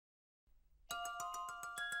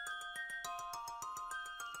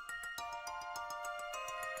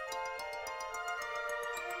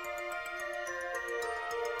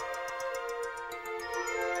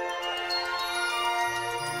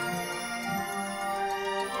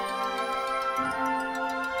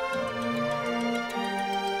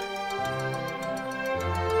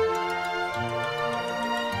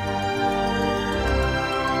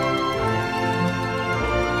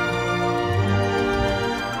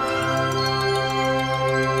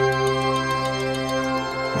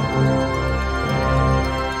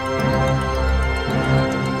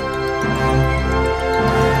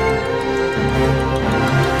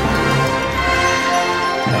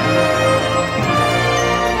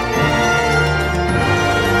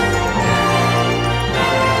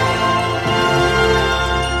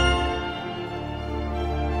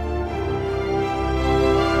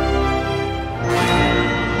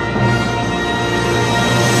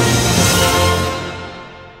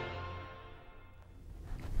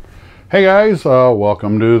Hey guys,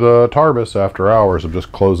 welcome to the Tarbus After Hours. I'm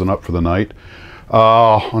just closing up for the night.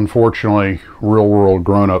 Unfortunately, real world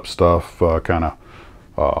grown-up stuff kind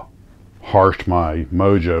of harshed my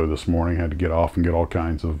mojo this morning. Had to get off and get all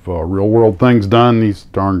kinds of real world things done. These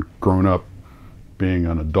darn grown-up, being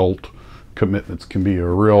an adult commitments can be a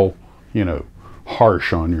real,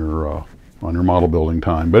 harsh on your model building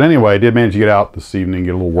time. But anyway, I did manage to get out this evening,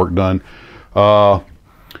 get a little work done.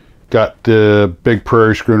 Got the big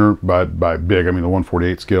prairie schooner, by big I mean the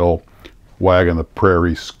 148 scale wagon, the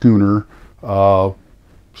prairie schooner.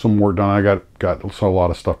 Some work done. I got a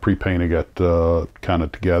lot of stuff pre-painted, got kind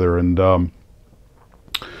of together, and it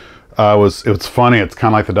was funny. It's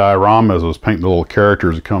kind of like the diorama as I was painting the little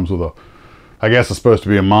characters. It comes with I guess it's supposed to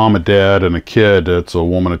be a mom, a dad, and a kid. It's a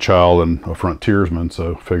woman, a child, and a frontiersman.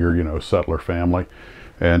 So figure, settler family.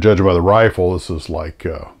 And judging by the rifle, this is like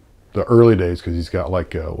the early days, because he's got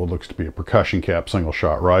like what looks to be a percussion cap single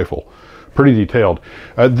shot rifle. Pretty detailed.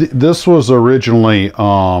 This was originally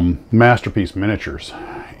Masterpiece Miniatures,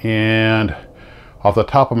 and off the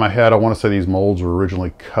top of my head I want to say these molds were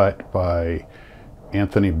originally cut by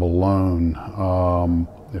Anthony Ballone,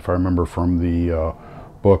 if I remember from the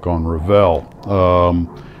book on Revell.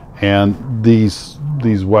 And these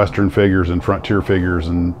Western figures and frontier figures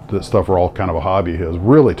and that stuff were all kind of a hobby of his.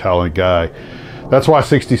 Really talented guy. That's why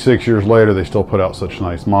 66 years later they still put out such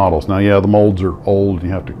nice models. Now, yeah, the molds are old and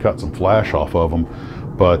you have to cut some flash off of them,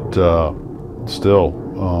 but still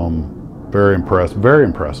very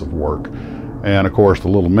impressive work. And of course the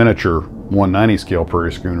little miniature 190 scale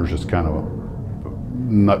prairie schooner is just kind of a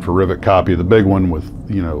nut for rivet copy of the big one with,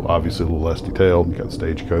 obviously a little less detailed. You got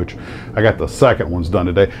stagecoach. I got the second ones done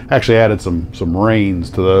today. Actually added some reins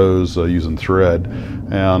to those using thread,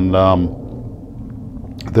 and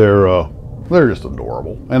they're just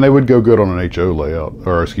adorable, and they would go good on an HO layout,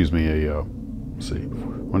 or excuse me, I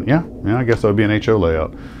guess that would be an HO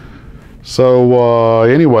layout. So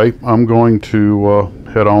anyway, I'm going to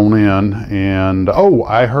head on in, and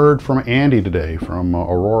I heard from Andy today from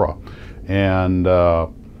Aurora, and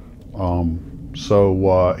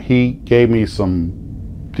so he gave me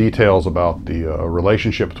some details about the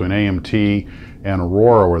relationship between AMT and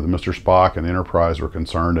Aurora, where the Mr. Spock and the Enterprise were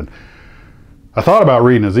concerned. And I thought about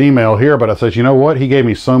reading his email here, but I said, you know what? He gave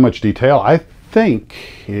me so much detail. I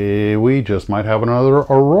think we just might have another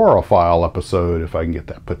Aurora file episode if I can get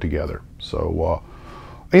that put together. So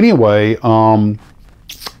anyway,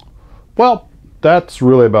 well, that's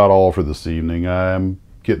really about all for this evening. I'm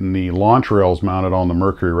getting the launch rails mounted on the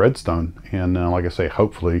Mercury Redstone, and like I say,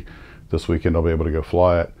 hopefully this weekend I'll be able to go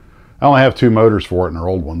fly it. I only have 2 motors for it in their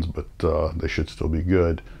old ones, but they should still be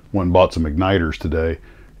good. Went and bought some igniters today.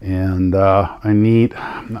 And I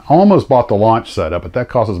almost bought the launch setup, but that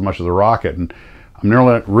costs as much as a rocket, and I'm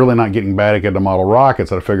really not getting bad at getting model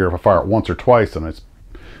rockets. I figure if I fire it once or twice, then I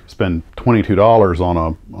spend $22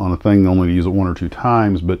 on a thing only to use it 1 or 2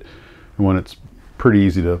 times. But when it's pretty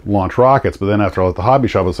easy to launch rockets, but then after I let the hobby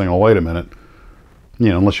shop, I was thinking, well, wait a minute,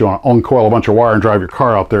 unless you want to uncoil a bunch of wire and drive your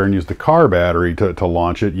car out there and use the car battery to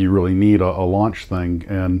launch it, you really need a launch thing.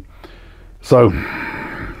 And so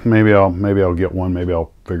maybe I'll get one. Maybe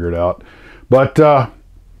I'll figure it out. But that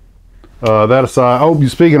aside,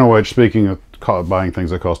 speaking of which, speaking of buying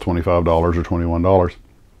things that cost $25 or $21,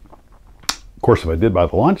 of course, if I did buy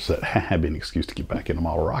the launch set, that'd be an excuse to get back into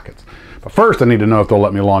model rockets. But first, I need to know if they'll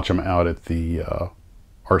let me launch them out at the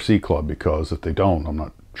RC Club, because if they don't, I'm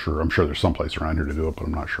not sure. I'm sure there's someplace around here to do it, but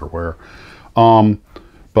I'm not sure where.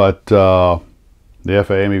 But the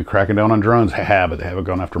FAA may be cracking down on drones, but they haven't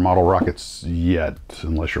gone after model rockets yet,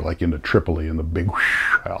 unless you're like into Tripoli and the big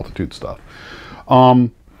altitude stuff.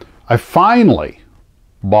 I finally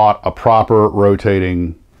bought a proper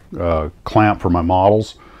rotating clamp for my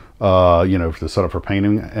models, for the setup for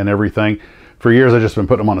painting and everything. For years, I've just been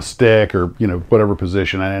putting them on a stick or, whatever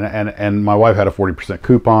position. And my wife had a 40%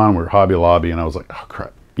 coupon. We were Hobby Lobby, and I was like, oh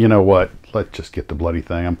crap, you know what? Let's just get the bloody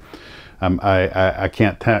thing. I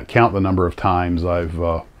can't count the number of times I've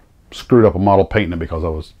screwed up a model painting it because I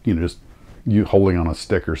was, just holding on a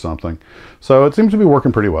stick or something. So it seems to be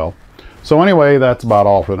working pretty well. So anyway, that's about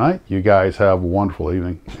all for tonight. You guys have a wonderful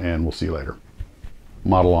evening, and we'll see you later.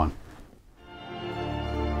 Model on.